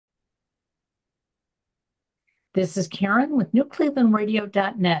This is Karen with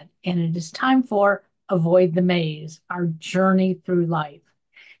newclevelandradio.net, and it is time for Avoid the Maze, our journey through life.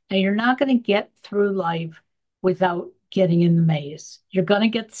 Now, you're not going to get through life without getting in the maze. You're going to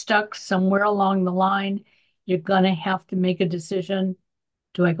get stuck somewhere along the line. You're going to have to make a decision.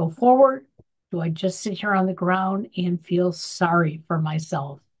 Do I go forward? Do I just sit here on the ground and feel sorry for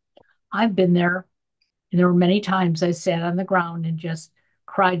myself? I've been there. And there were many times I sat on the ground and just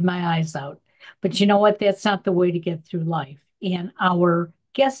cried my eyes out. But you know what? That's not the way to get through life. And our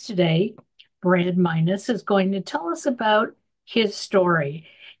guest today, Brad Minus, is going to tell us about his story.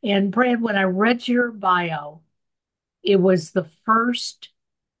 And Brad, when I read your bio, it was the first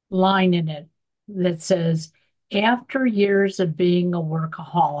line in it that says, after years of being a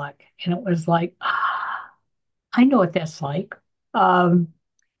workaholic. And it was like, I know what that's like. Um,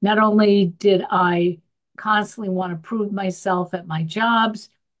 Not only did I constantly want to prove myself at my jobs,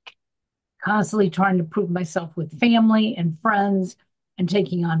 constantly trying to prove myself with family and friends, and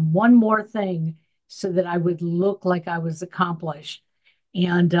taking on one more thing so that I would look like I was accomplished.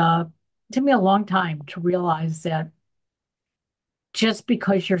 And it took me a long time to realize that just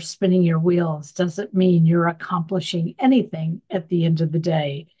because you're spinning your wheels doesn't mean you're accomplishing anything at the end of the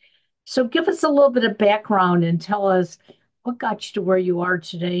day. So give us a little bit of background and tell us what got you to where you are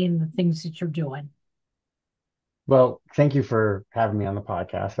today and the things that you're doing. Well, thank you for having me on the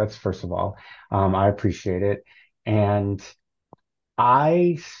podcast. That's first of all. I appreciate it. And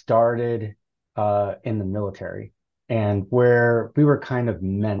I started in the military and where we were kind of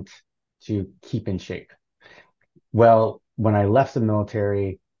meant to keep in shape. Well, when I left the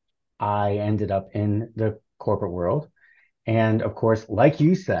military, I ended up in the corporate world. And of course, like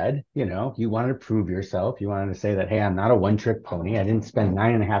you said, you wanted to prove yourself. You wanted to say that, hey, I'm not a one-trick pony. I didn't spend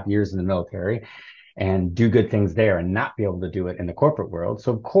 9.5 years in the military and do good things there and not be able to do it in the corporate world.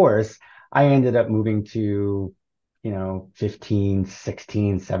 So of course, I ended up moving to, 15,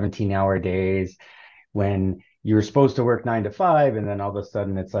 16, 17-hour days when you were supposed to work 9 to 5. And then all of a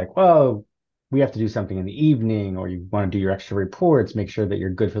sudden it's like, well, we have to do something in the evening, or you want to do your extra reports, make sure that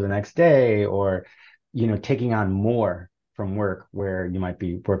you're good for the next day, or, taking on more from work where you might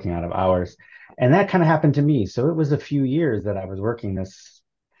be working out of hours. And that kind of happened to me. So it was a few years that I was working this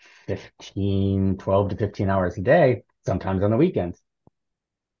 12 to 15 hours a day, sometimes on the weekends.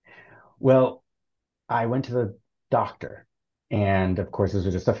 Well, I went to the doctor, and of course, this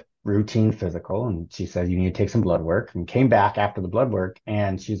was just a routine physical. And she said, you need to take some blood work, and came back after the blood work.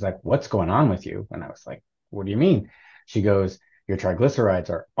 And she's like, what's going on with you? And I was like, what do you mean? She goes, your triglycerides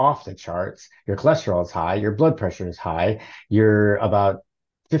are off the charts. Your cholesterol is high. Your blood pressure is high. You're about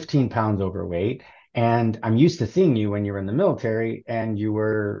 15 pounds overweight. And I'm used to seeing you when you were in the military and you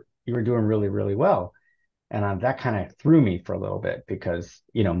were doing really, really well. And that kind of threw me for a little bit because,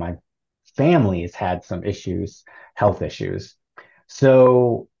 my family has had some issues, health issues.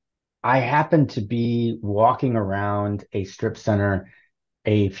 So I happened to be walking around a strip center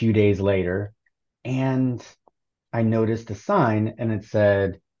a few days later, and I noticed a sign and it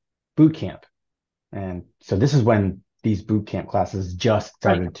said boot camp. And so this is when these boot camp classes just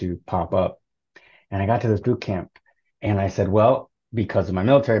Right. started to pop up. And I got to this boot camp and I said, well, because of my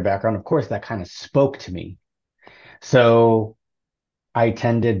military background, of course, that kind of spoke to me. So I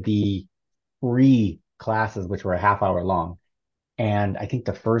attended the free classes, which were a half hour long. And I think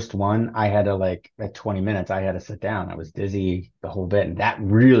the first one, I had to like at 20 minutes, I had to sit down. I was dizzy the whole bit. And that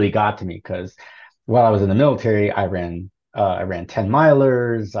really got to me because while I was in the military, I ran 10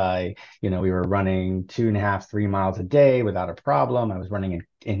 milers. We were running 2.5, 3 miles a day without a problem. I was running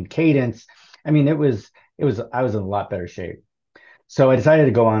in cadence. I mean, I was in a lot better shape. So I decided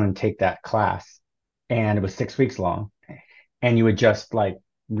to go on and take that class, and it was 6 weeks long, and you would just like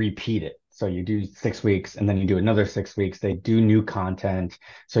repeat it. So you do 6 weeks and then you do another 6 weeks. They do new content.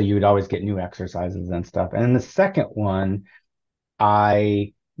 So you would always get new exercises and stuff. And in the second one,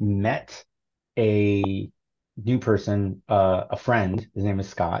 I met a new person, a friend. His name is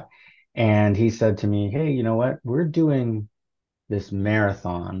Scott. And he said to me, hey, you know what? We're doing this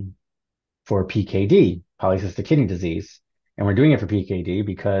marathon for PKD, polycystic kidney disease. And we're doing it for PKD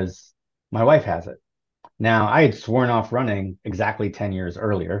because my wife has it. Now, I had sworn off running exactly 10 years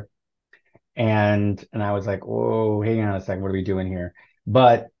earlier. And I was like, "Oh, hang on a second, what are we doing here?"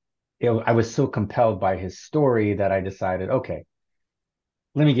 But I was so compelled by his story that I decided, okay,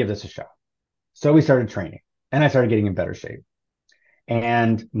 let me give this a shot. So we started training, and I started getting in better shape.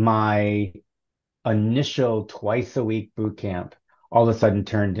 And my initial twice a week boot camp all of a sudden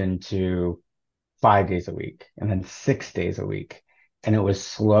turned into 5 days a week, and then 6 days a week. And it was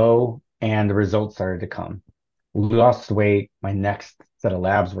slow, and the results started to come. Lost weight. My next set of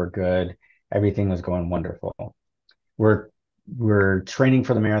labs were good. Everything was going wonderful. We're we're training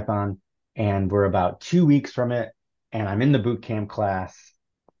for the marathon, and we're about 2 weeks from it. And I'm in the boot camp class,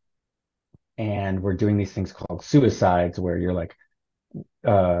 and we're doing these things called suicides, where you're like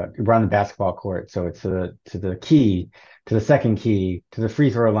around the basketball court. So it's to the key, to the second key, to the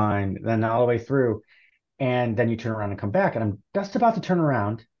free throw line, then all the way through. And then you turn around and come back. And I'm just about to turn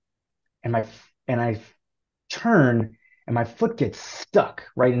around, and I turn, and my foot gets stuck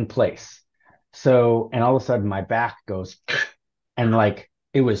right in place. So, and all of a sudden my back goes, and like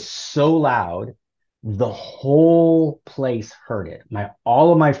it was so loud, the whole place heard it.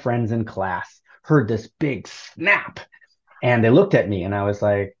 All of my friends in class heard this big snap, and they looked at me, and I was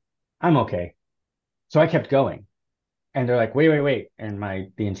like, I'm okay. So I kept going. And they're like, wait, wait, wait. And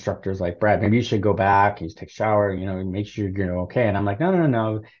the instructor's like, Brad, maybe you should go back, you just take a shower, make sure you're okay. And I'm like, no, no, no,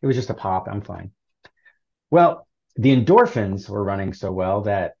 no. It was just a pop. I'm fine. Well, the endorphins were running so well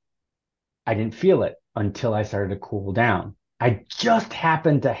that I didn't feel it until I started to cool down. I just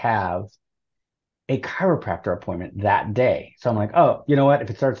happened to have a chiropractor appointment that day. So I'm like, oh, you know what? If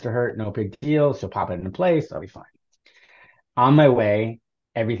it starts to hurt, no big deal. She'll pop it into place. I'll be fine. On my way,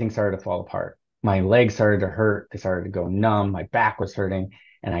 everything started to fall apart. My legs started to hurt. They started to go numb. My back was hurting.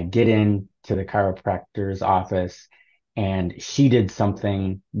 And I get into the chiropractor's office, and she did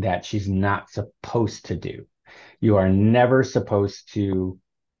something that she's not supposed to do. You are never supposed to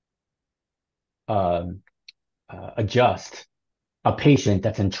um, adjust a patient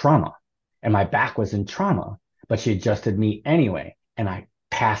that's in trauma. And my back was in trauma, but she adjusted me anyway. And I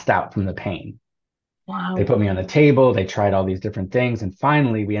passed out from the pain. They Wow. put me on the table. They tried all these different things. And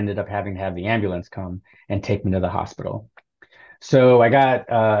finally, we ended up having to have the ambulance come and take me to the hospital. So I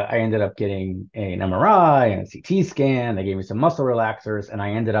ended up getting an MRI and a CT scan. They gave me some muscle relaxers, and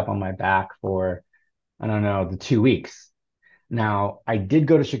I ended up on my back for, I don't know, the 2 weeks. Now, I did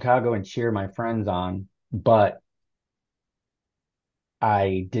go to Chicago and cheer my friends on, but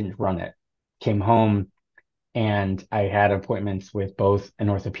I didn't run it. Came home, and I had appointments with both an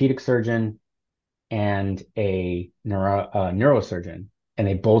orthopedic surgeon and a neurosurgeon, and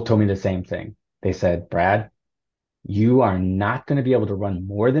they both told me the same thing. They said, Brad, you are not going to be able to run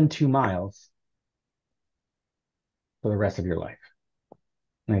more than 2 miles for the rest of your life.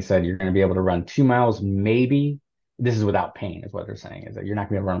 And they said, you're going to be able to run 2 miles, maybe. This is without pain, is what they're saying, is that you're not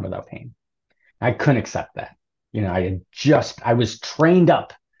going to be able to run without pain. I couldn't accept that. I was trained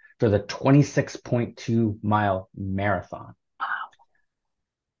up for the 26.2 mile marathon.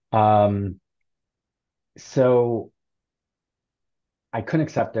 Um, so I couldn't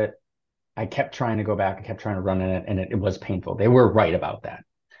accept it. I kept trying to go back. I kept trying to run in it, and it was painful. They were right about that.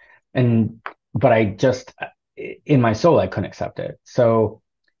 And, but in my soul, I couldn't accept it. So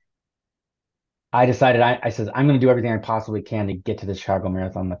I decided, I said, I'm going to do everything I possibly can to get to the Chicago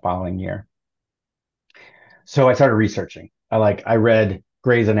Marathon the following year. So I started researching. I read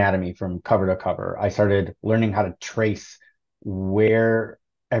Grey's Anatomy from cover to cover. I started learning how to trace where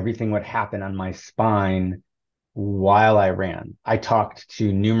everything would happen on my spine while I ran. I talked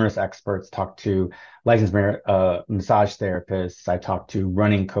to numerous experts, talked to licensed massage therapists. I talked to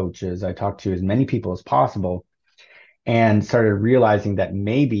running coaches. I talked to as many people as possible, and started realizing that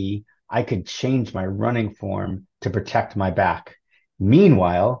maybe I could change my running form to protect my back.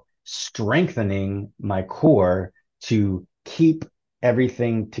 Meanwhile, strengthening my core to keep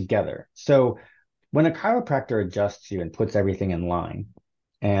everything together. So when a chiropractor adjusts you and puts everything in line,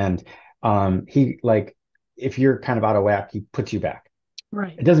 and he like if you're kind of out of whack, he puts you back.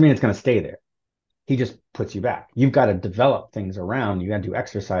 Right. It doesn't mean it's going to stay there. He just puts you back. You've got to develop things around. You got to do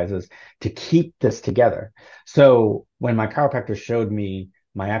exercises to keep this together. So when my chiropractor showed me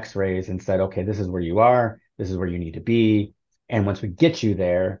my x-rays and said, okay, this is where you are, this is where you need to be. And once we get you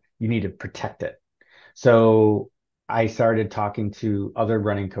there, you need to protect it. So I started talking to other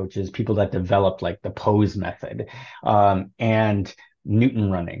running coaches, people that developed like the pose method, and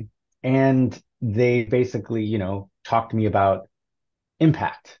Newton running. And they basically, talked to me about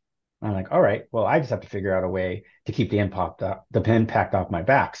impact. I'm like, all right, well, I just have to figure out a way to keep the impact off my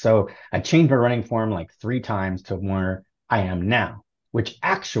back. So I changed my running form like 3 times to where I am now, which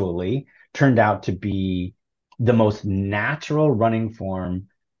actually turned out to be the most natural running form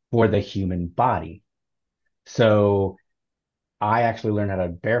for the human body. So I actually learned how to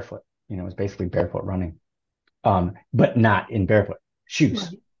barefoot. It was basically barefoot running, but not in barefoot shoes.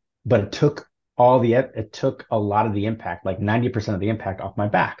 Right. But it took a lot of the impact, like 90% of the impact off my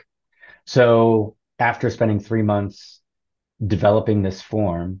back. So after spending 3 months developing this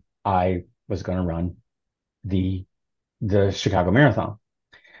form, I was going to run the Chicago Marathon.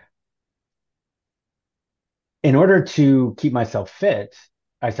 In order to keep myself fit,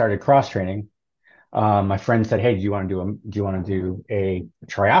 I started cross training. My friend said, "Hey, do you want to do a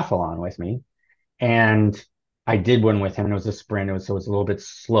triathlon with me?" And I did one with him. And it was a sprint. So it's a little bit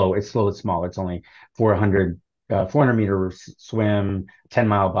slow. It's slow. It's small. It's only 400 meter swim,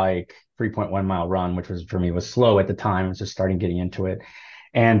 10-mile bike, 3.1 mile run, which was for me was slow at the time. I was just starting getting into it.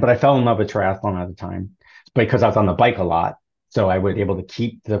 But I fell in love with triathlon at the time because I was on the bike a lot. So I was able to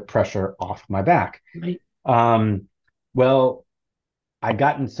keep the pressure off my back. Right. Um, well, I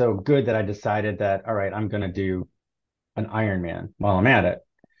gotten so good that I decided that, all right, I'm going to do an Ironman while I'm at it.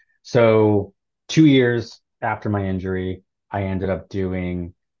 So 2 years after my injury, I ended up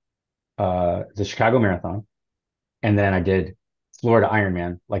doing the Chicago Marathon, and then I did Florida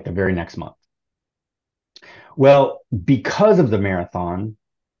Ironman like the very next month. Well, because of the marathon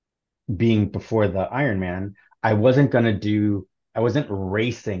being before the Ironman, I wasn't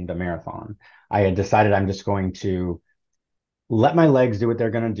racing the marathon. I had decided I'm just going to let my legs do what they're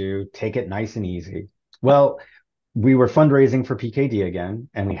going to do, take it nice and easy. Well, we were fundraising for PKD again,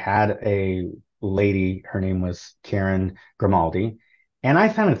 and we had a lady, her name was Karen Grimaldi. And I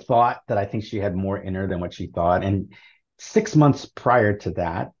kind of thought that I think she had more in her than what she thought. And 6 months prior to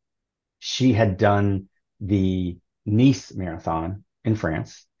that, she had done the Nice Marathon in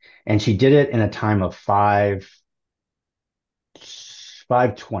France, and she did it in a time of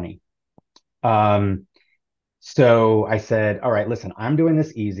 5:20. Um, so I said, all right, listen, I'm doing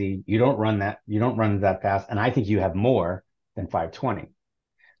this easy. You don't run that fast, and I think you have more than 5:20.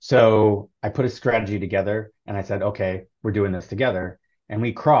 So I put a strategy together and I said, okay, we're doing this together. And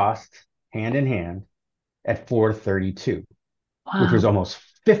we crossed hand in hand at 4:32, which was Wow. almost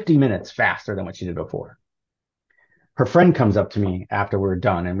 50 minutes faster than what she did before. Her friend comes up to me after we're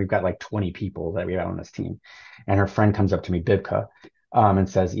done, and we've got like 20 people that we got on this team. And her friend comes up to me, Bibka, and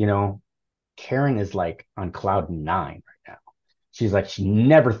says, Karen is like on cloud nine right now. She's like, she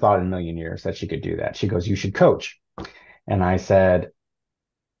never thought in a million years that she could do that. She goes, you should coach. And I said,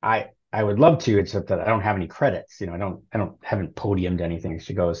 I would love to, except that I don't have any credits. Haven't podiumed anything.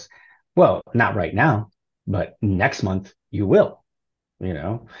 She goes, well, not right now, but next month you will, you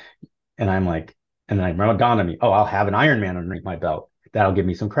know? And I'm like, and then it dawned on me, oh, I'll have an Ironman underneath my belt. That'll give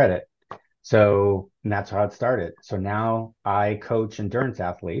me some credit. So and that's how it started. So now I coach endurance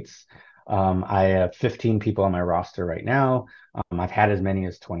athletes. I have 15 people on my roster right now. I've had as many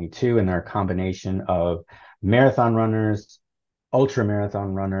as 22, and they're a combination of marathon runners, ultra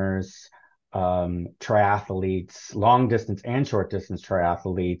marathon runners, triathletes, long distance and short distance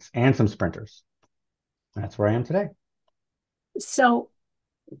triathletes, and some sprinters. That's where I am today. So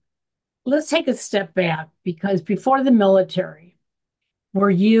let's take a step back because before the military, were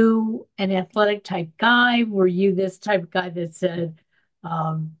you an athletic type guy? Were you this type of guy that said,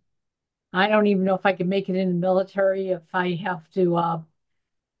 um, I don't even know if I can make it in the military if I have to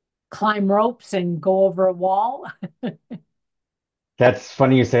climb ropes and go over a wall? That's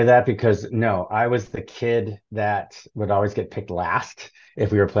funny you say that because no, I was the kid that would always get picked last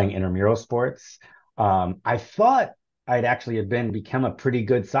if we were playing intramural sports. I thought I'd actually have become a pretty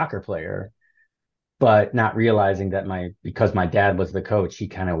good soccer player, but not realizing that because my dad was the coach, he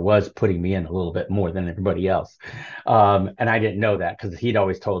kind of was putting me in a little bit more than everybody else. And I didn't know that because he'd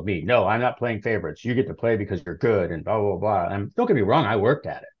always told me, no, I'm not playing favorites. You get to play because you're good and blah, blah, blah. And don't get me wrong, I worked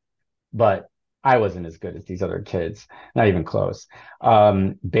at it, but I wasn't as good as these other kids, not even close.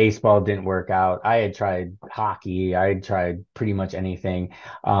 Baseball didn't work out. I had tried hockey. I had tried pretty much anything.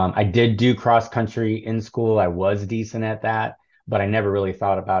 I did do cross country in school. I was decent at that, but I never really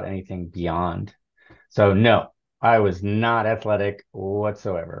thought about anything beyond. So no, I was not athletic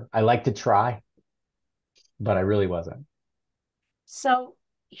whatsoever. I like to try, but I really wasn't. So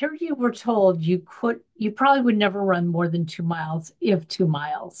here you were told you probably would never run more than 2 miles, if 2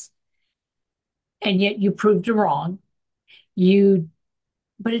 miles. And yet you proved it wrong. You,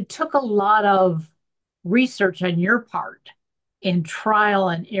 but it took a lot of research on your part and trial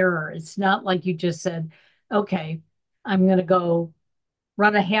and error. It's not like you just said, okay, I'm going to go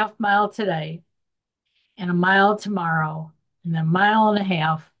run a half mile today and a mile tomorrow and a mile and a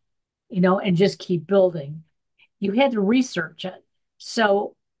half, and just keep building. You had to research it.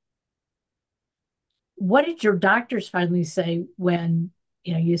 So what did your doctors finally say when,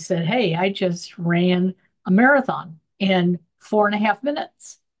 you said, hey, I just ran a marathon in 4.5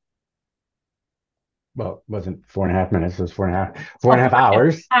 minutes? Well, it wasn't 4.5 minutes. It was four Oh, and a half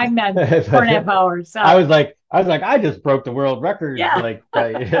hours. I meant four and a half But hours. I just broke the world record. Yeah. Like,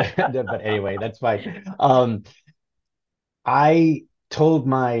 but anyway, that's fine. I told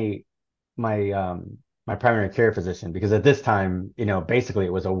my my primary care physician, because at this time, basically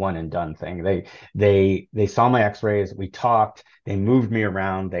it was a one and done thing. They saw my x-rays, we talked, they moved me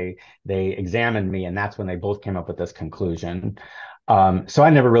around, they examined me, and that's when they both came up with this conclusion. So I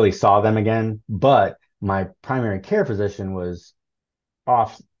never really saw them again, but my primary care physician was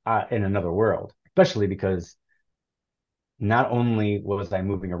off in another world, especially because not only was I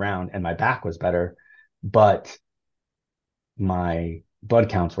moving around and my back was better, but my blood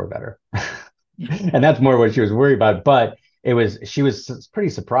counts were better. And that's more what she was worried about. But she was pretty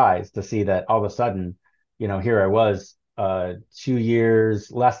surprised to see that all of a sudden, here I was 2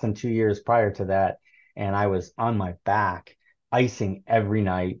 years, less than 2 years prior to that, and I was on my back, icing every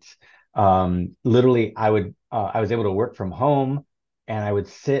night. Literally, I was able to work from home, and I would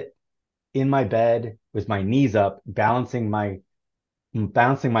sit in my bed with my knees up, bouncing my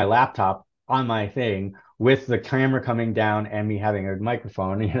laptop on my thing with the camera coming down and me having a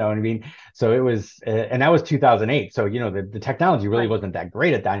microphone, you know what I mean? So it was, and that was 2008. So, the technology really Right. wasn't that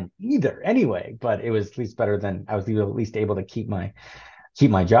great at that either anyway, but it was at least better than I was at least able to keep my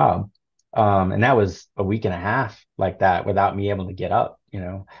job. And that was a week and a half like that without me able to get up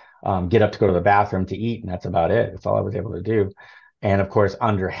to go to the bathroom to eat. And that's about it. That's all I was able to do. And of course,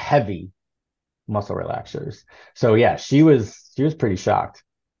 under heavy muscle relaxers. So yeah, she was pretty shocked.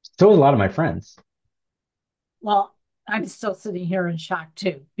 So was a lot of my friends. Well, I'm still sitting here in shock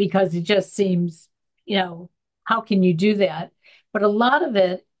too, because it just seems, you know, how can you do that? But a lot of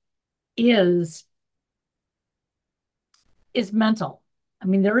it is is mental. I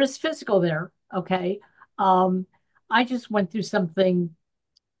mean, there is physical there, okay? Um, I just went through something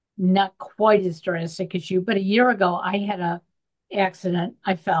not quite as drastic as you, but a year ago I had a accident.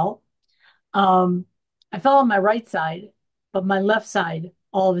 I fell. Um, I fell on my right side, but my left side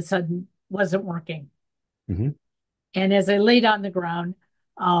all of a sudden wasn't working. Hmm. And as I laid on the ground,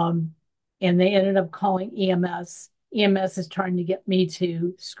 um, and they ended up calling EMS. EMS is trying to get me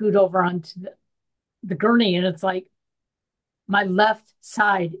to scoot over onto the gurney, and it's like my left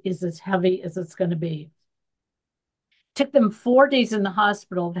side is as heavy as it's going to be. Took them 4 days in the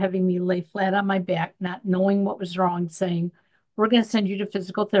hospital of having me lay flat on my back, not knowing what was wrong, saying, "We're going to send you to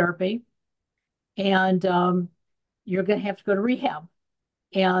physical therapy, and you're going to have to go to rehab.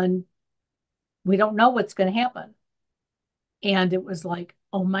 And we don't know what's going to happen." And it was like,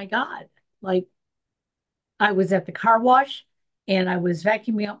 oh my God. Like, I was at the car wash and I was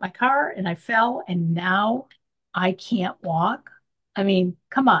vacuuming out my car and I fell and now I can't walk. I mean,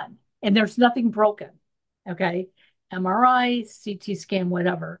 come on. And there's nothing broken. Okay. MRI, CT scan,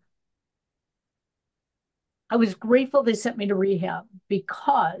 whatever. I was grateful they sent me to rehab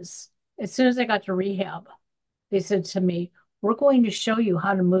because as soon as I got to rehab, they said to me, "We're going to show you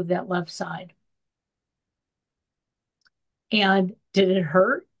how to move that left side." And did it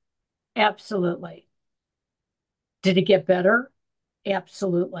hurt? Absolutely. Did it get better?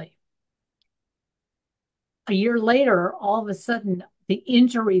 Absolutely. A year later, all of a sudden, the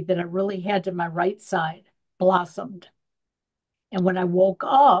injury that I really had to my right side blossomed. And when I woke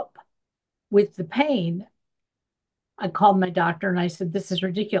up with the pain, I called my doctor and I said, "This is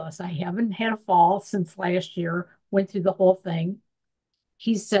ridiculous. I haven't had a fall since last year, went through the whole thing."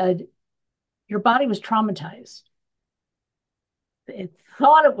 He said, "Your body was traumatized. It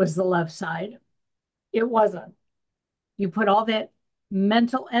thought it was the left side. It wasn't. You put all that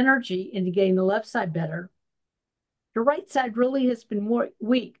mental energy into getting the left side better. Your right side really has been more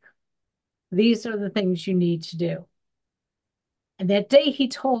weak. These are the things you need to do." And that day he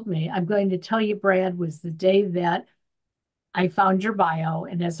told me, "I'm going to tell you, Brad," was the day that I found your bio.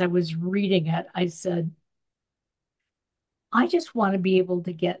 And as I was reading it, I said, I just want to be able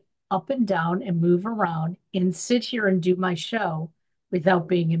to get up and down and move around and sit here and do my show without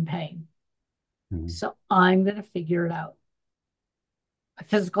being in pain. Hmm. So I'm going to figure it out. A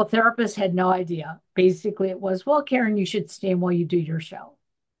physical therapist had no idea. Basically, it was, "Well, Karen, you should stand while you do your show."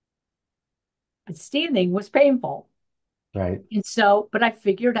 But standing was painful. Right. And so, but I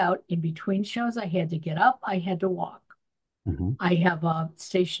figured out in between shows, I had to get up, I had to walk. Hmm. I have a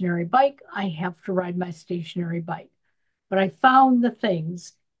stationary bike. I have to ride my stationary bike. But I found the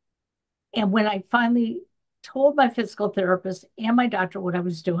things. And when I finally told my physical therapist and my doctor what I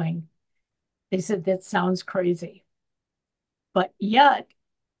was doing, they said, "That sounds crazy." But yet,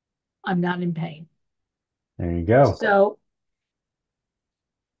 I'm not in pain. There you go. So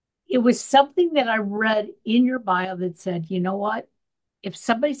it was something that I read in your bio that said, you know what? If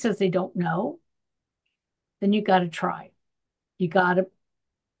somebody says they don't know, then you got to try. You got to,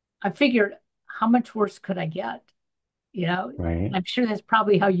 I figured, how much worse could I get? You know, Right. I'm sure that's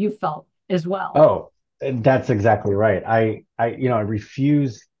probably how you felt as well. Oh, that's exactly right. I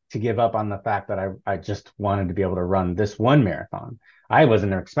refuse to give up on the fact that I just wanted to be able to run this one marathon. I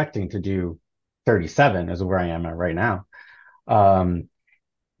wasn't expecting to do 37 is where I am at right now. Um,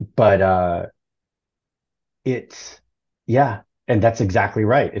 but it's yeah, and that's exactly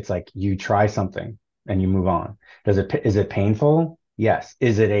right. It's like you try something and you move on. Is it painful? Yes.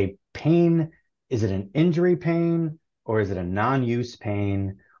 Is it a pain? Is it an injury pain or is it a non-use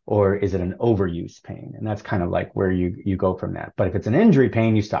pain or is it an overuse pain? And that's kind of like where you go from that. But if it's an injury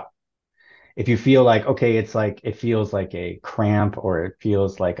pain, you stop. If you feel like okay, it's like it feels like a cramp or it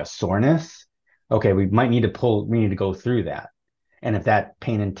feels like a soreness, okay, we need to go through that. And if that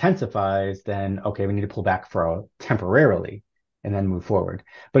pain intensifies, then okay, we need to pull back temporarily and then move forward.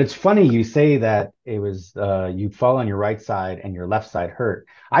 But it's funny you say that it was you fall on your right side and your left side hurt.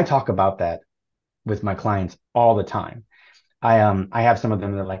 I talk about that with my clients all the time. I have some of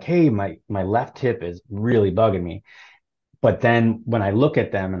them that are like, hey, my left hip is really bugging me. But then when I look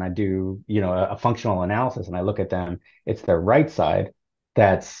at them and I do, a functional analysis and I look at them, it's their right side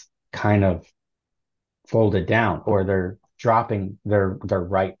that's kind of folded down or they're dropping their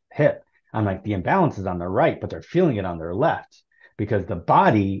right hip. I'm like, the imbalance is on their right, but they're feeling it on their left because the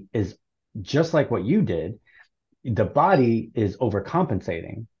body is just like what you did. The body is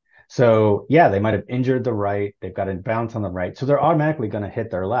overcompensating. So yeah, they might have injured the right. They've got imbalance on the right. So they're automatically going to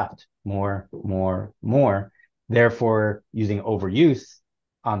hit their left more, more, more. Therefore, using overuse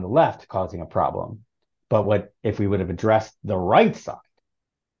on the left causing a problem. But what if we would have addressed the right side,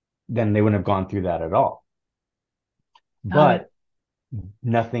 then they wouldn't have gone through that at all. Got it. But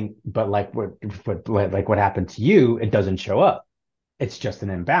nothing, but like what happened to you, it doesn't show up. It's just an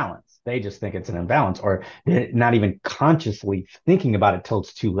imbalance. They just think it's an imbalance, or they're not even consciously thinking about it till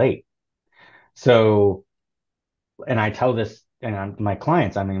it's too late. So, and I tell this and my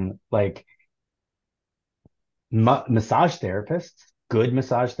clients, I mean, like massage therapists, good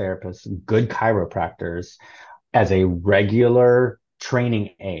massage therapists, good chiropractors, as a regular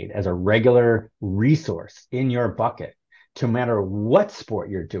training aid, as a regular resource in your bucket, no matter what sport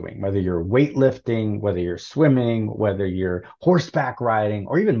you're doing, whether you're weightlifting, whether you're swimming, whether you're horseback riding,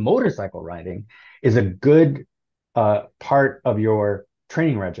 or even motorcycle riding, is a good part of your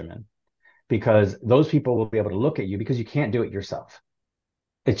training regimen because those people will be able to look at you because you can't do it yourself.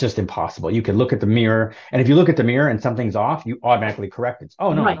 It's just impossible. You can look at the mirror, and if you look at the mirror and something's off, you automatically correct it.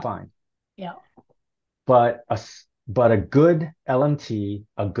 Oh no, I'm Right. fine. Yeah. But a good LMT,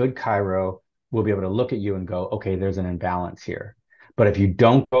 a good chiro will be able to look at you and go, okay, there's an imbalance here. But if you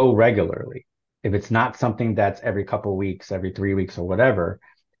don't go regularly, if it's not something that's every couple of weeks, every 3 weeks or whatever,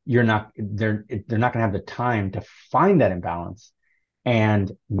 they're not going to have the time to find that imbalance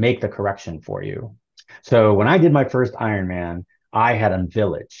and make the correction for you. So when I did my first Ironman, I had a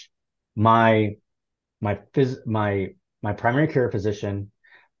village. My my phys my primary care physician,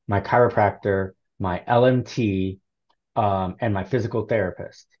 my chiropractor, my LMT, and my physical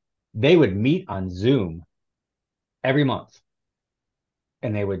therapist. They would meet on Zoom every month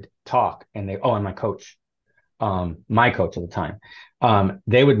and they would talk and my coach at the time,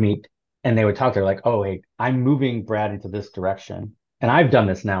 they would meet and they would talk. They're like, oh, hey, I'm moving Brad into this direction. And I've done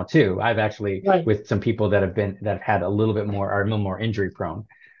this now too. I've actually, Right. with some people that have had a little bit more, are a little more injury prone,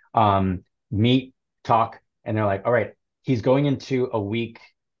 meet, talk, and they're like, all right, he's going into a week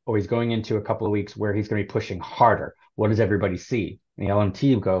or he's going into a couple of weeks where he's going to be pushing harder. What does everybody see? And the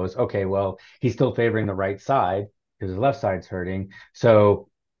LMT goes, okay, well, he's still favoring the right side because his left side's hurting. So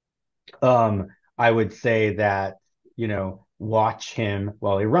um, I would say that, watch him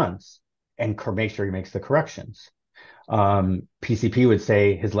while he runs and make sure he makes the corrections. PCP would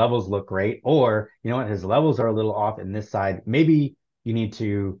say his levels look great, or you know what, his levels are a little off in this side. Maybe you need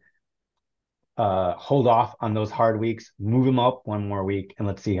to hold off on those hard weeks, move him up one more week, and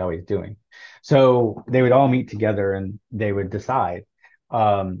let's see how he's doing. So they would all meet together and they would decide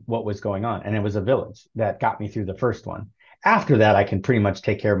what was going on. And it was a village that got me through the first one. After that, I can pretty much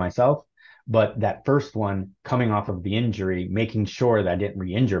take care of myself. But that first one, coming off of the injury, making sure that I didn't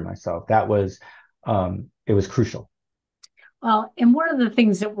re-injure myself, it was crucial. Well, and one of the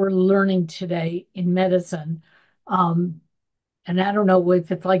things that we're learning today in medicine, um, and I don't know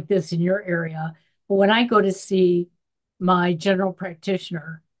if it's like this in your area, but when I go to see my general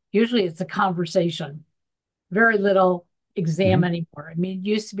practitioner, usually it's a conversation, very little exam Mhm. anymore. I mean, it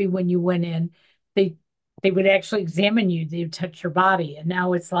used to be when you went in, they they would actually examine you, they would touch your body. And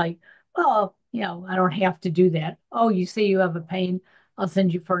now it's like, well, I don't have to do that. Oh, you say you have a pain, I'll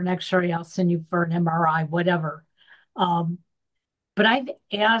send you for an x-ray, I'll send you for an MRI, whatever. Um, but I've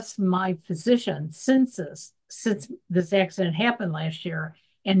asked my physician since this accident happened last year,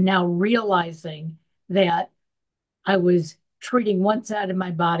 and now realizing that I was treating one side of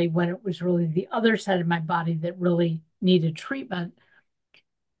my body when it was really the other side of my body that really needed treatment.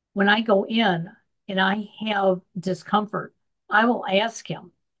 When I go in and I have discomfort, I will ask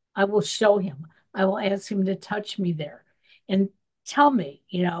him, I will show him, I will ask him to touch me there and tell me,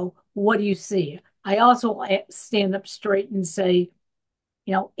 what do you see? I also stand up straight and say,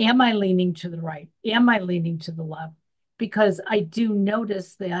 am I leaning to the right? Am I leaning to the left? Because I do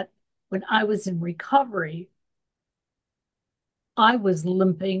notice that when I was in recovery, I was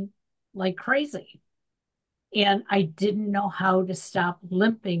limping like crazy. And I didn't know how to stop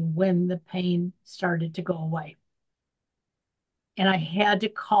limping when the pain started to go away. And I had to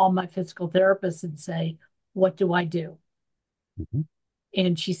call my physical therapist and say, what do I do? Mhm.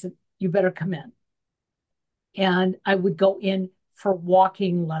 And she said, you better come in. And I would go in for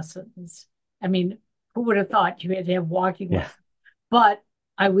walking lessons. I mean, who would have thought you had to have walking Yeah. lessons? But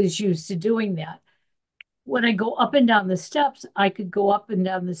I was used to doing that. When I go up and down the steps, I could go up and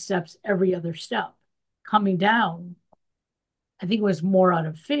down the steps every other step. Coming down, I think it was more out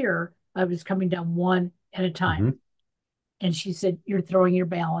of fear. I was coming down one at a time. Hmm. And she said, you're throwing your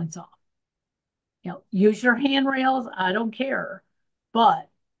balance off. Use your handrails. I don't care. But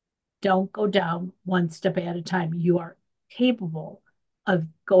don't go down one step at a time. You are capable of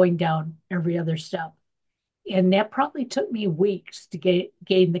going down every other step. And that probably took me weeks to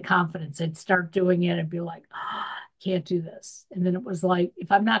gain the confidence. I'd start doing it and be like, can't do this. And then it was like,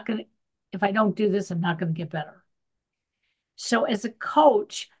 if I don't do this, I'm not going to get better. So as a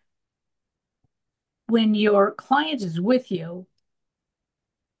coach, when your client is with you,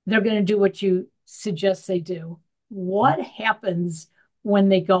 they're going to do what you suggest they do. What happens when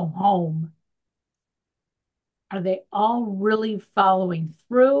they go home? Are they all really following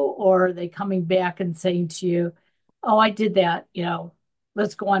through, or are they coming back and saying to you, oh, I did that,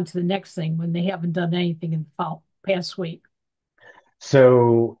 let's go on to the next thing when they haven't done anything in the past week?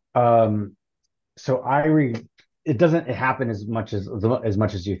 So, so it doesn't happen as much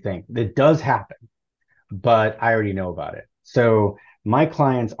as you think. It does happen, but I already know about it. So my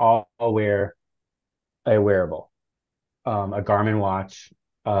clients all wear a wearable, a Garmin watch.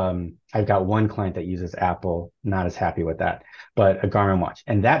 I've got one client that uses Apple, not as happy with that, but a Garmin watch.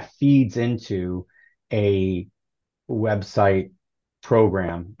 And that feeds into a website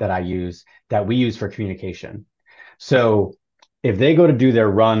program that we use for communication. So if they go to do their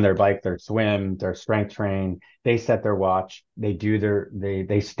run, their bike, their swim, their strength train, they set their watch, they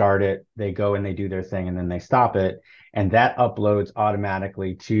start it, they go and they do their thing and then they stop it. And that uploads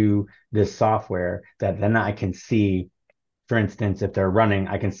automatically to this software that then I can see. For instance, if they're running,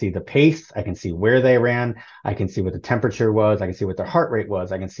 I can see the pace, I can see where they ran, I can see what the temperature was, I can see what their heart rate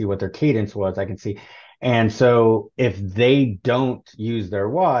was, I can see what their cadence was, I can see. And so if they don't use their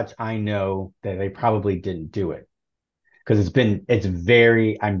watch, I know that they probably didn't do it because I'm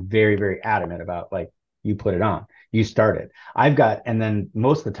very, very adamant about like, you put it on, you start it. And then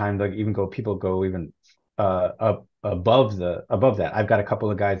most of the time, like people go even up above that. I've got a couple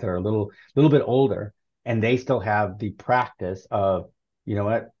of guys that are little bit older and they still have the practice of, you know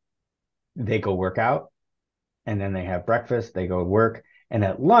what, they go work out and then they have breakfast, they go work, and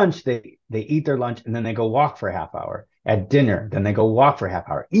at lunch they eat their lunch and then they go walk for a half hour. At dinner, then they go walk for a half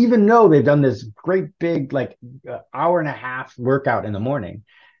hour, even though they've done this great big like hour and a half workout in the morning.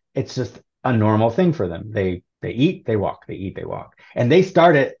 It's just a normal thing for them. They eat, they walk, they eat, they walk, and they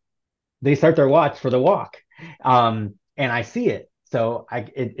start their watch for the walk. And I see it. So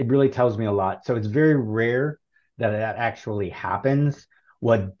it really tells me a lot. So it's very rare that actually happens.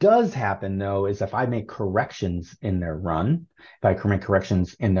 What does happen though is if I make corrections in their run, if I make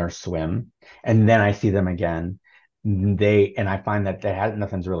corrections in their swim, and then I see them again, and I find that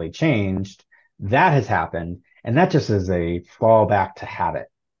nothing's really changed. That has happened, and that just is a fallback to habit,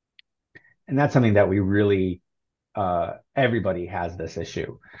 and that's something that we really everybody has this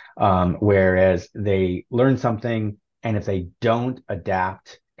issue. Whereas they learn something, and if they don't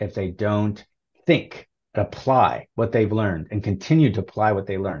adapt, if they don't think, apply what they've learned, and continue to apply what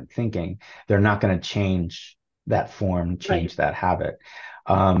they learned, thinking, they're not going to change that form, Right. change that habit.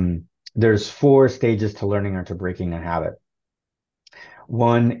 There's 4 stages to learning or to breaking a habit.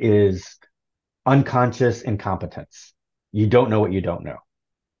 One is unconscious incompetence. You don't know what you don't know.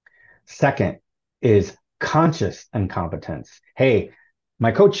 Second is conscious incompetence. Hey,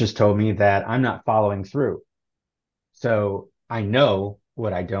 my coach just told me that I'm not following through. So I know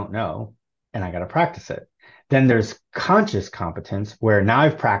what I don't know and I got to practice it. Then there's conscious competence where now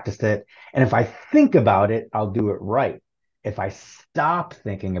I've practiced it. And if I think about it, I'll do it right. If I stop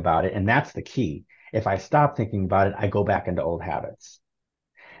thinking about it, and that's the key, if I stop thinking about it, I go back into old habits.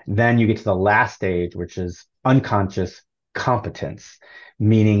 Then you get to the last stage, which is unconscious competence,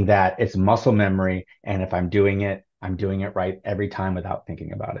 meaning that it's muscle memory. And if I'm doing it right every time without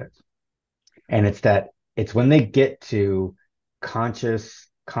thinking about it. And it's when they get to conscious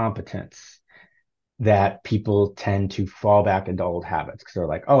competence that people tend to fall back into old habits because they're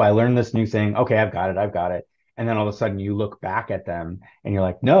like, oh, I learned this new thing. Okay, I've got it. I've got it. And then all of a sudden you look back at them and you're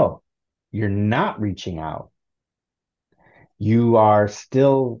like, no, you're not reaching out. You are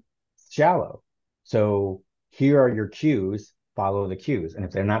still shallow. So here are your cues, follow the cues. And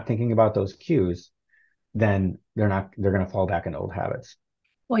if they're not thinking about those cues, then they're going to fall back into old habits.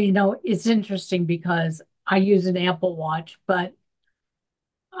 Well, it's interesting because I use an Apple Watch, but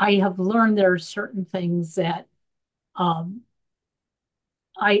I have learned there are certain things that um,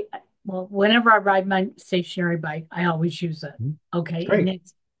 I, well, whenever I ride my stationary bike, I always use it. Mhm. It's Okay. And great.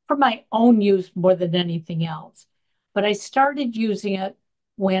 it's for my own use more than anything else. But I started using it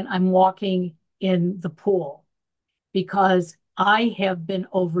when I'm walking in the pool because I have been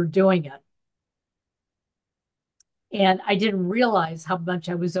overdoing it. And I didn't realize how much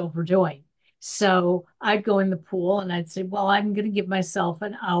I was overdoing. So I'd go in the pool and I'd say, well, I'm going to give myself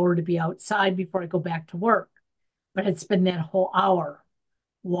an hour to be outside before I go back to work. But I'd spend that whole hour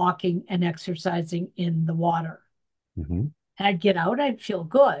walking and exercising in the water. Mhm. And I'd get out, I'd feel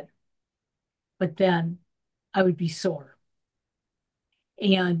good, but then I would be sore.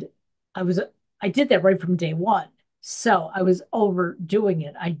 And I was, I did that right from day one. So I was overdoing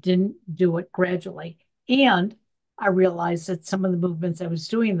it. I didn't do it gradually. And I realized that some of the movements I was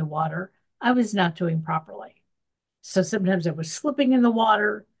doing in the water, I was not doing properly. So sometimes I was slipping in the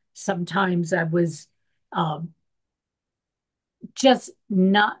water. Sometimes I was um, just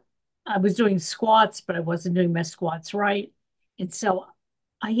not, I was doing squats, but I wasn't doing my squats right. And so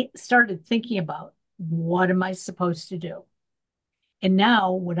I started thinking about what am I supposed to do? And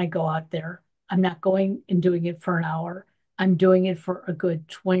now when I go out there, I'm not going and doing it for an hour. I'm doing it for a good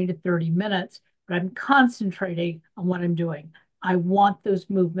 20 to 30 minutes, but I'm concentrating on what I'm doing. I want those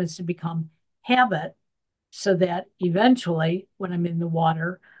movements to become habit so that eventually when I'm in the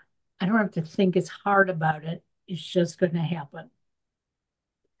water, I don't have to think as hard about it. It's just going to happen.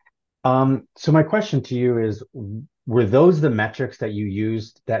 So my question to you is, were those the metrics that you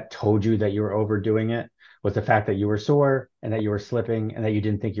used that told you that you were overdoing it? Was the fact that you were sore and that you were slipping and that you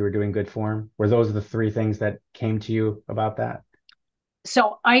didn't think you were doing good form? Were those the three things that came to you about that?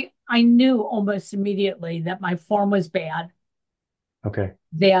 So I knew almost immediately that my form was bad, Okay.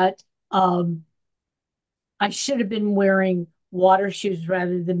 that I should have been wearing water shoes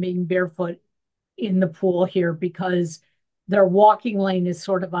rather than being barefoot in the pool here because their walking lane is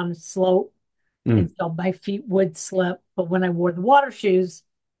sort of on a slope. And Mm, so my feet would slip. But when I wore the water shoes,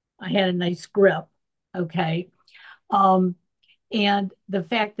 I had a nice grip. Okay. Um, and the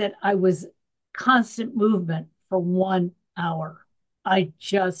fact that I was constant movement for 1 hour, I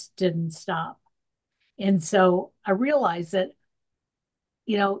just didn't stop. And so I realized that,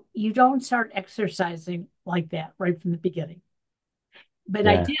 you don't start exercising like that right from the beginning. But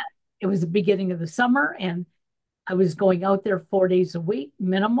I yeah. did. It was the beginning of the summer, and I was going out there 4 days a week,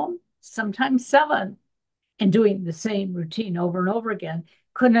 minimum, sometimes seven, and doing the same routine over and over again.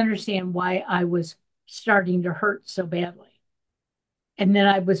 Couldn't understand why I was starting to hurt so badly. And then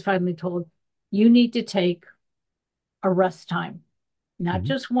I was finally told, you need to take a rest time, not Mhm.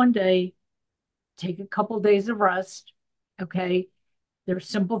 just one day, take a couple of days of rest. Okay. There's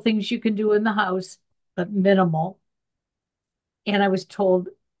simple things you can do in the house, but minimal. And I was told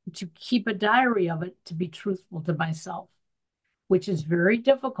to keep a diary of it to be truthful to myself, which is very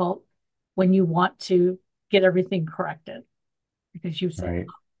difficult when you want to get everything corrected because you say,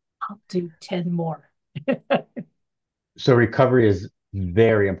 Right. I'll do 10 more. So recovery is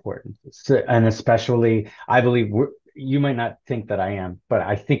very important. So, and especially, I believe you might not think that I am, but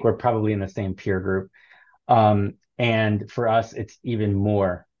I think we're probably in the same peer group. And for us, it's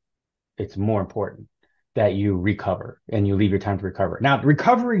more important that you recover and you leave your time to recover. Now,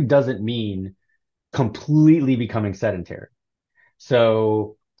 recovery doesn't mean completely becoming sedentary.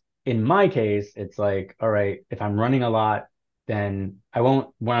 So in my case, it's like, all right, if I'm running a lot, then I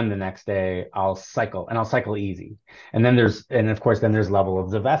won't run the next day. I'll cycle and I'll cycle easy. And of course, then there's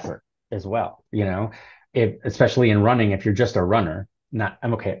levels of effort as well. If, especially in running, if you're just a runner,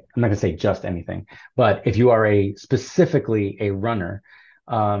 I'm okay. I'm not gonna say just anything, but if you are specifically a runner,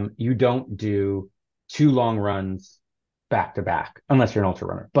 you don't do two long runs back to back, unless you're an ultra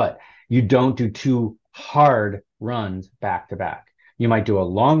runner, but you don't do two hard runs back to back. You might do a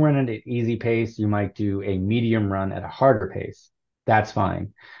long run at an easy pace. You might do a medium run at a harder pace. That's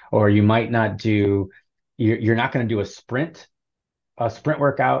fine. Or you might not do, you're not going to do a sprint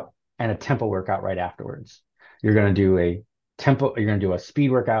workout and a tempo workout right afterwards. You're going to do a you're going to do a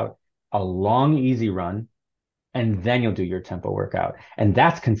speed workout, a long, easy run, and then you'll do your tempo workout. And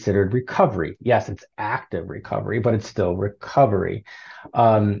that's considered recovery. Yes, it's active recovery, but it's still recovery.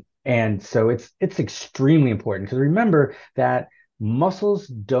 And so it's extremely important because remember that muscles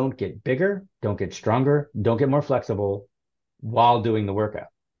don't get bigger, don't get stronger, don't get more flexible while doing the workout.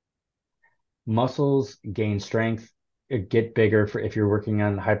 Muscles gain strength, get bigger for if you're working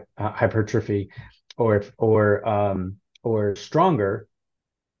on hypertrophy, or stronger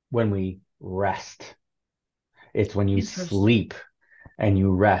when we rest. It's when you Interesting. sleep and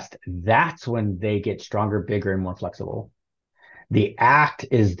you rest. That's when they get stronger, bigger, and more flexible. The act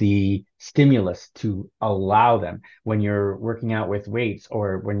is the stimulus to allow them. When you're working out with weights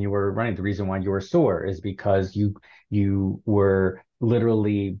or when you were running, the reason why you were sore is because you were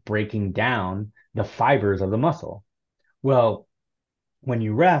literally breaking down the fibers of the muscle. Well, when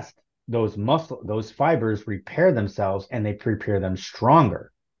you rest, those fibers repair themselves and they prepare them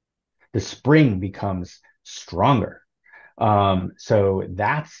stronger. The spring becomes stronger. So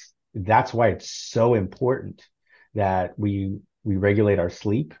that's why it's so important that we regulate our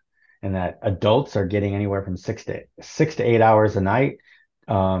sleep and that adults are getting anywhere from 6 to 8 hours a night.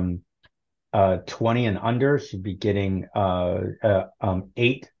 20 and under should be getting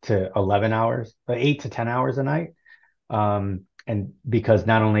 8 to 11 hours, 8 to 10 hours a night. And because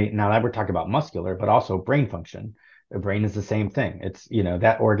not only now that we're talking about muscular, but also brain function. The brain is the same thing. It's,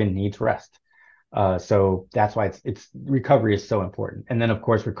 that organ needs rest. So that's why it's recovery is so important. And then of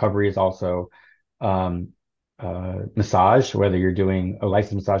course recovery is also um, massage, whether you're doing a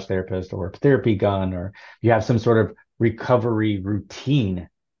licensed massage therapist or a therapy gun, or you have some sort of recovery routine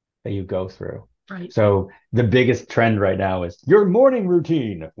that you go through. Right. So the biggest trend right now is your morning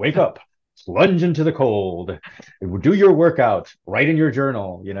routine. Wake up, plunge into the cold, do your workout, write in your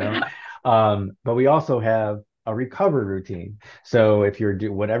journal. But we also have a recovery routine. So if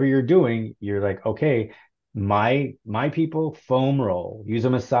whatever you're doing, you're like, okay, my people foam roll, use a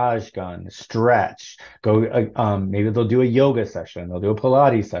massage gun, stretch, go. Maybe they'll do a yoga session, they'll do a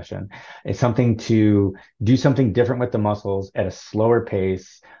Pilates session. It's something to do something different with the muscles at a slower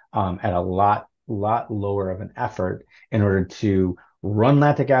pace, at a lot lower of an effort in order to run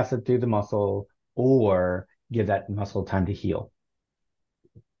lactic acid through the muscle or give that muscle time to heal.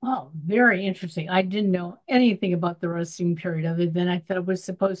 Oh, very interesting. I didn't know anything about the resting period other than I thought it was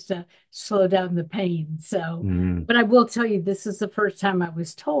supposed to slow down the pain. So, Mm, but I will tell you, this is the first time I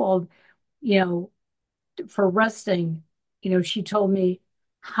was told, you know, for resting, she told me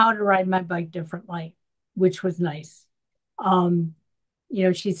how to ride my bike differently, which was nice. Um,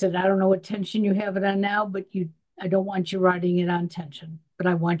 she said, I don't know what tension you have it on now, but I don't want you riding it on tension, but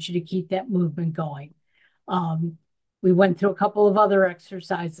I want you to keep that movement going. Um, we went through a couple of other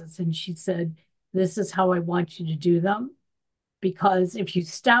exercises, and she said, this is how I want you to do them. Because if you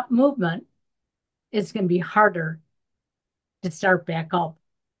stop movement, it's going to be harder to start back up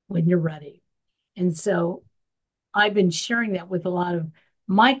when you're ready. And so I've been sharing that with a lot of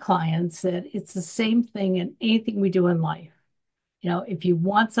my clients that it's the same thing in anything we do in life. If you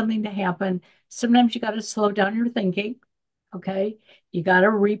want something to happen, sometimes you got to slow down your thinking. Okay. You got to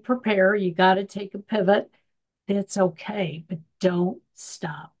re-prepare. You got to take a pivot. That's okay, but don't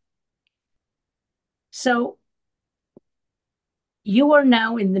stop. So you are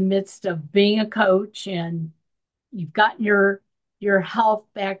now in the midst of being a coach and you've gotten your health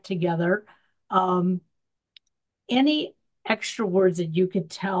back together. Um, any extra words that you could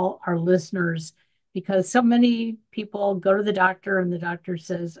tell our listeners? Because so many people go to the doctor and the doctor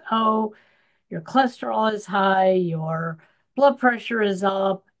says, oh, your cholesterol is high, your blood pressure is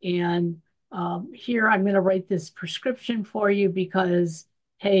up, and here I'm going to write this prescription for you because,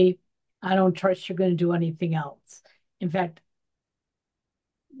 hey, I don't trust you're going to do anything else. In fact,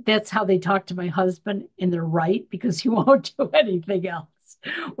 that's how they talk to my husband, and they're right because he won't do anything else.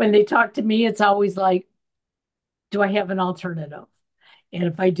 When they talk to me, it's always like, do I have an alternative? And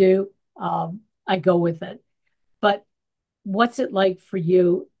if I do, I go with it. But what's it like for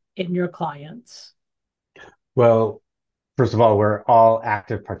you and your clients? well, first of all, we're all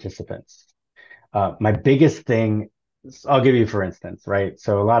active participants. My biggest thing, I'll give you for instance, right?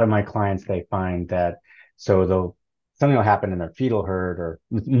 So a lot of my clients, they find that something will happen in their fetal herd, or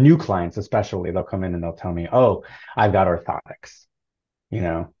new clients especially, they'll come in and they'll tell me, oh, I've got orthotics, you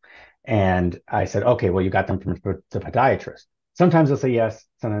know, and I said, okay, well, you got them from the podiatrist. Sometimes they'll say yes,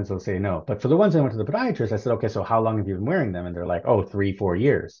 sometimes they'll say no. But for the ones that went to the podiatrist, I said, okay, so how long have you been wearing them? And they're like, oh, 3, 4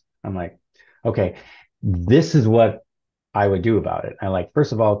 years. I'm like, okay, this is what I would do about it. I like,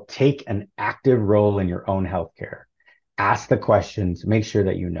 first of all, take an active role in your own healthcare. Ask the questions, make sure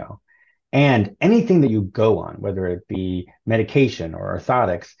that you know. And anything that you go on, whether it be medication or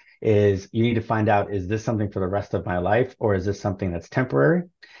orthotics, is you need to find out, is this something for the rest of my life or is this something that's temporary?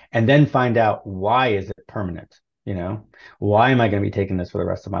 And then find out, why is it permanent? You know, why am I going to be taking this for the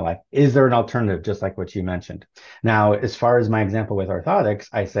rest of my life? Is there an alternative, just like what you mentioned? Now, as far as my example with orthotics,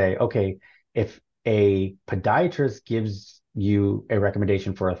 I say, okay, if a podiatrist gives you a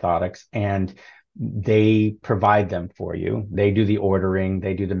recommendation for orthotics and they provide them for you, they do the ordering,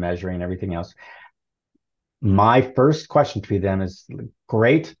 they do the measuring, everything else. My first question to them is,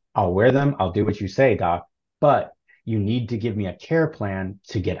 great, I'll wear them, I'll do what you say, doc, but you need to give me a care plan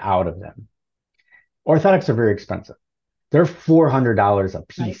to get out of them. Orthotics are very expensive. They're $400 a Right.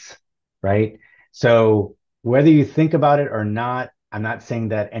 piece, right? So whether you think about it or not, I'm not saying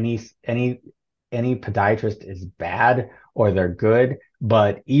that any podiatrist is bad or they're good,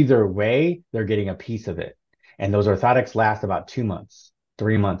 but either way, they're getting a piece of it. And those orthotics last about 2 months,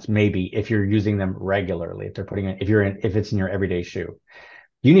 3 months, maybe, if you're using them regularly, if they're putting it, if it's in your everyday shoe.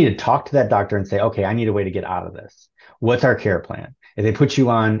 You need to talk to that doctor and say, okay, I need a way to get out of this. What's our care plan? If they put you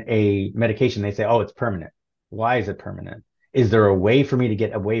on a medication, they say, oh, it's permanent. Why is it permanent? Is there a way for me to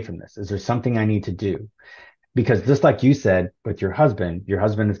get away from this? Is there something I need to do? Because just like you said with your husband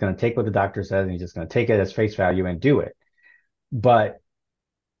is going to take what the doctor says and he's just going to take it as face value and do it. But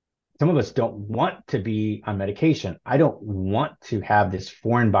some of us don't want to be on medication. I don't want to have this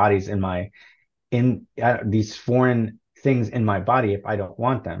foreign bodies in these foreign things in my body if I don't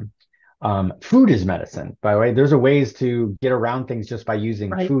want them. Food is medicine, by the way. There's a ways to get around things just by using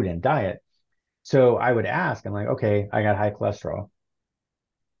Right. food and diet. So I would ask, I'm like, okay, I got high cholesterol.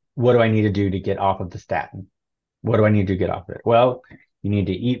 What do I need to do to get off of the statin? What do I need to get off of it? Well, you need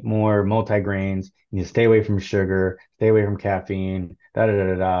to eat more multigrains. You need to stay away from sugar, stay away from caffeine, da da da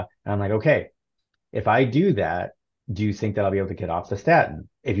da da. And I'm like, okay, if I do that, do you think that I'll be able to get off the statin?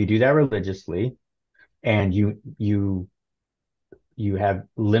 If you do that religiously and you have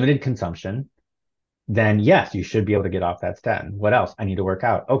limited consumption, then yes, you should be able to get off that statin. What else? I need to work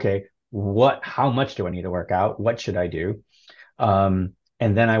out. Okay, how much do I need to work out? What should I do? And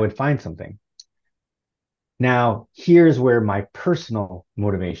then I would find something. Now, here's where my personal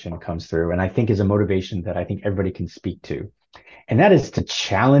motivation comes through, and I think is a motivation that I think everybody can speak to. And that is to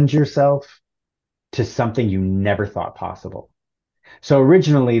challenge yourself to something you never thought possible. So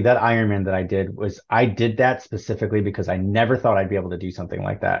originally, that Ironman that I did that specifically because I never thought I'd be able to do something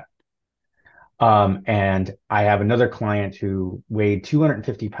like that. And I have another client who weighed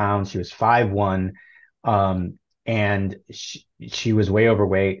 250 pounds. She was 5'1", and she was way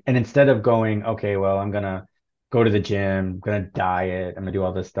overweight. And instead of going, okay, well, I'm gonna go to the gym, I'm gonna diet, I'm gonna do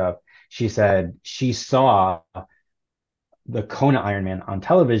all this stuff, she said she saw the Kona Ironman on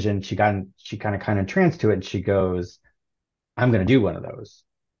television. She kind of entranced to it, and she goes, I'm gonna do one of those.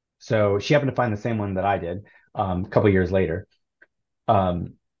 So she happened to find the same one that I did a couple years later.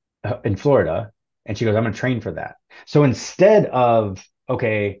 Um, in Florida. And she goes, I'm going to train for that. So instead of,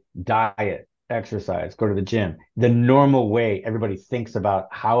 okay, diet, exercise, go to the gym, the normal way everybody thinks about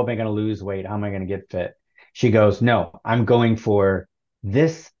how am I going to lose weight? How am I going to get fit? She goes, no, I'm going for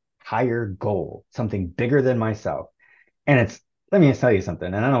this higher goal, something bigger than myself. And let me tell you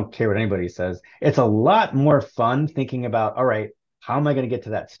something, and I don't care what anybody says. It's a lot more fun thinking about, all right, how am I going to get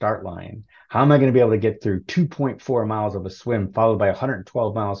to that start line? How am I going to be able to get through 2.4 miles of a swim, followed by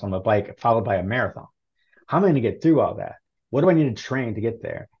 112 miles on a bike, followed by a marathon? How am I going to get through all that? What do I need to train to get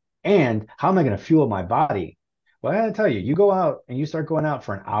there? And how am I going to fuel my body? Well, I got to tell you, you go out and you start going out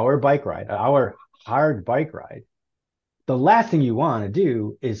for an hour bike ride, an hour hard bike ride. The last thing you want to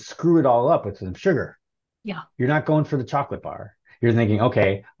do is screw it all up with some sugar. Yeah. You're not going for the chocolate bar. You're thinking,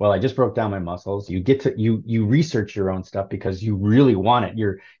 okay, well, I just broke down my muscles. You research your own stuff because you really want it.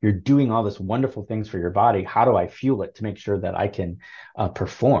 You're doing all this wonderful things for your body. How do I fuel it to make sure that I can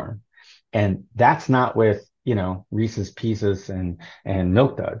perform? And that's not with, Reese's Pieces and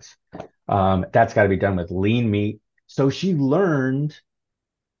Milk Duds. That's got to be done with lean meat. So she learned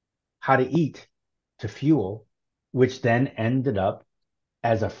how to eat to fuel, which then ended up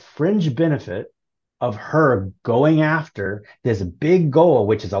as a fringe benefit of her going after this big goal,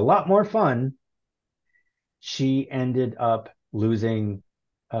 which is a lot more fun. She ended up losing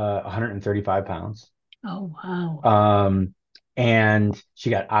 135 pounds. Oh, wow. And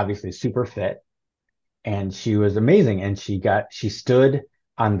she got obviously super fit and she was amazing. And she stood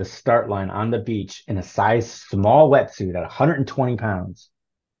on the start line on the beach in a size small wetsuit at 120 pounds.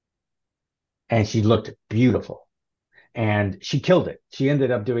 And she looked beautiful. And she killed it. She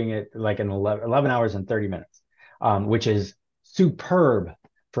ended up doing it like in 11 hours and 30 minutes, which is superb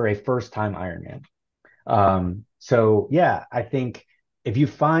for a first time Ironman. So yeah, I think if you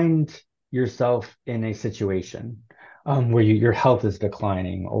find yourself in a situation where your health is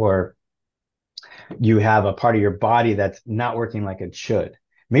declining, or you have a part of your body that's not working like it should.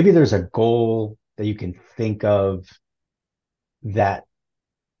 Maybe there's a goal that you can think of that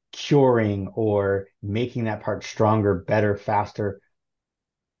curing or making that part stronger, better, faster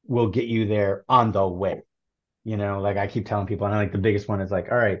will get you there on the way. Like I keep telling people, and I like the biggest one is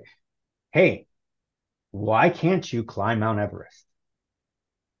like, all right, hey, why can't you climb Mount Everest?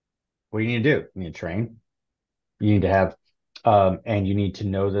 What do you need to do? You need to train. You need to have, and you need to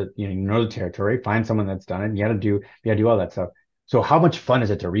know that you know the territory. Find someone that's done it. You got to do all that stuff. So how much fun is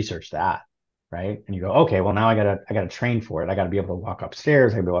it to research that, right? And you go, okay, well now I gotta train for it. I gotta be able to walk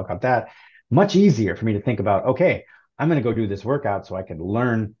upstairs. I gotta be able to walk up that. Much easier for me to think about. Okay, I'm gonna go do this workout so I can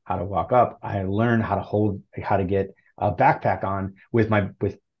learn how to walk up. I learn how to get a backpack on with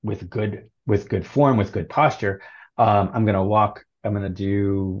good form, with good posture. I'm going to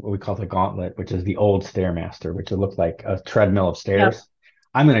do what we call the gauntlet, which is the old Stairmaster, which would look like a treadmill of Yep. stairs.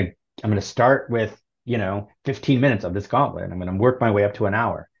 I'm going to I'm going to start with, 15 minutes of this gauntlet. I'm going to work my way up to an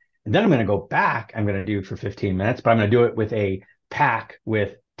hour. And then I'm going to go back. I'm going to do for 15 minutes, but I'm going to do it with a pack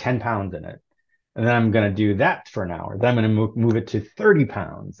with 10 pounds in it. And then I'm going to do that for an hour. Then I'm going to move it to 30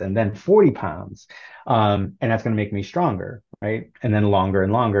 pounds and then 40 pounds. And that's going to make me stronger, right? And then longer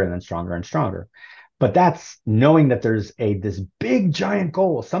and longer and then stronger and stronger. But that's knowing that there's this big giant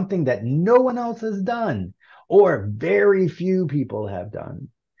goal, something that no one else has done or very few people have done.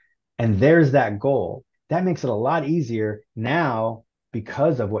 And there's that goal. That makes it a lot easier now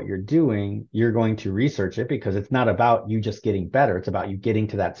because of what you're doing. You're going to research it because it's not about you just getting better. It's about you getting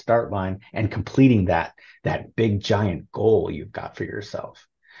to that start line and completing that big giant goal you've got for yourself.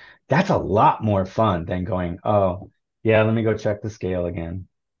 That's a lot more fun than going, oh, yeah, let me go check the scale again.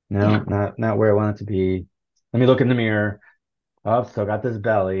 No, Yeah. not where I want it to be. Let me look in the mirror. Oh, still got this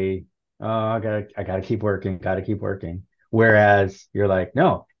belly. Oh, I gotta keep working, gotta keep working. Whereas you're like,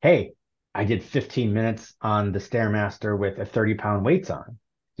 no, hey, I did 15 minutes on the Stairmaster with a 30-pound weights on.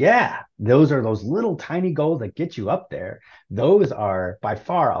 Yeah, those are those little tiny goals that get you up there. Those are by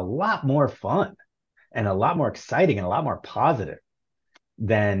far a lot more fun and a lot more exciting and a lot more positive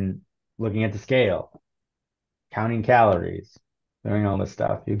than looking at the scale, counting calories, doing all this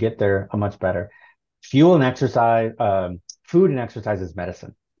stuff. You get there a much better. Fuel and exercise, food and exercise is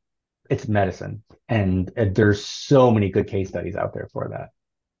medicine. It's medicine. And there's so many good case studies out there for that.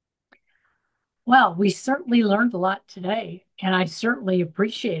 Well, we certainly learned a lot today, and I certainly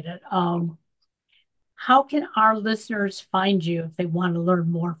appreciate it. How can our listeners find you if they want to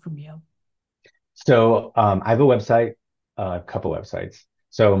learn more from you? So I have a website, a couple websites.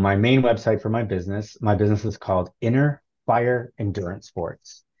 So my main website for my business is called Inner Fire Endurance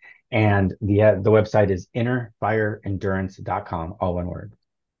Sports. And the website is innerfireendurance.com, all one word.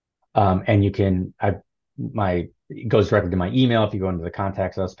 And it goes directly to my email if you go into the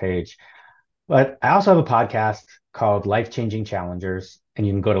contact us page. But I also have a podcast called Life Changing Challengers, and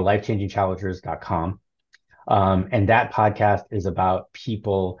you can go to lifechangingchallengers.com. And that podcast is about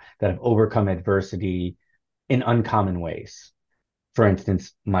people that have overcome adversity in uncommon ways. For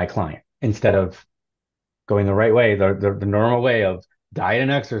instance, my client, instead of going the right way, the normal way of diet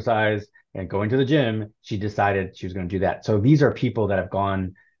and exercise and going to the gym, she decided she was going to do that. So these are people that have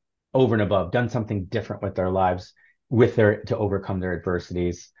gone over and above, done something different with their lives to overcome their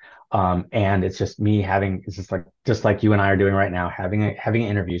adversities. And it's just me it's just like you and I are doing right now, having an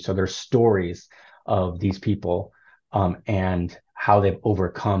interview. So there's stories of these people, and how they've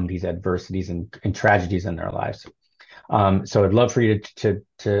overcome these adversities and tragedies in their lives. So I'd love for you to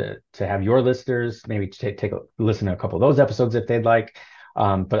have your listeners maybe take a listen to a couple of those episodes if they'd like.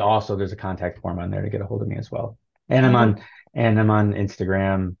 But also there's a contact form on there to get a hold of me as well. And I I'm will. on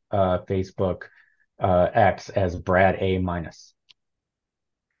Instagram, Facebook, X as Brad A minus.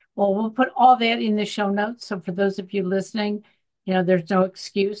 Well, we'll put all that in the show notes. So for those of you listening, there's no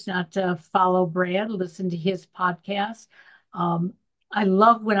excuse not to follow Brad, listen to his podcast. Um, I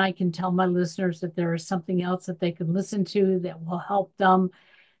love when I can tell my listeners that there is something else that they can listen to that will help them,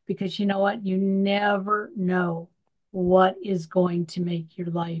 because you know what? You never know what is going to make your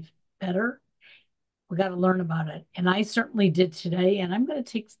life better. We got to learn about it. And I certainly did today. And I'm going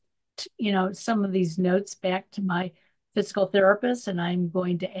to take, some of these notes back to my physical therapist, and I'm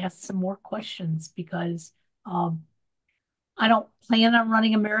going to ask some more questions because um, I don't plan on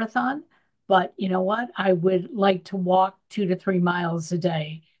running a marathon, but you know what? I would like to walk 2 to 3 miles a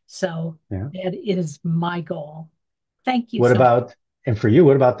day. So Yeah. that is my goal. Thank you What so much. about, and for you,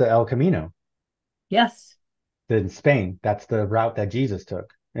 what about the El Camino Yes. in Spain? That's the route that Jesus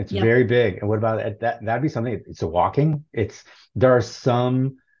took. It's Yep. very big. And what about that? That'd be something. It's a walking. There are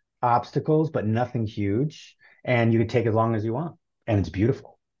some obstacles, but nothing huge. And you can take as long as you want. And it's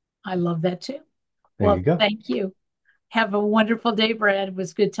beautiful. I love that too. There you Well, go. thank you. Have a wonderful day, Brad. It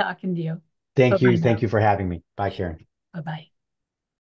was good talking to you. Thank Bye-bye you. now. Thank you for having me. Bye, Karen. Bye-bye.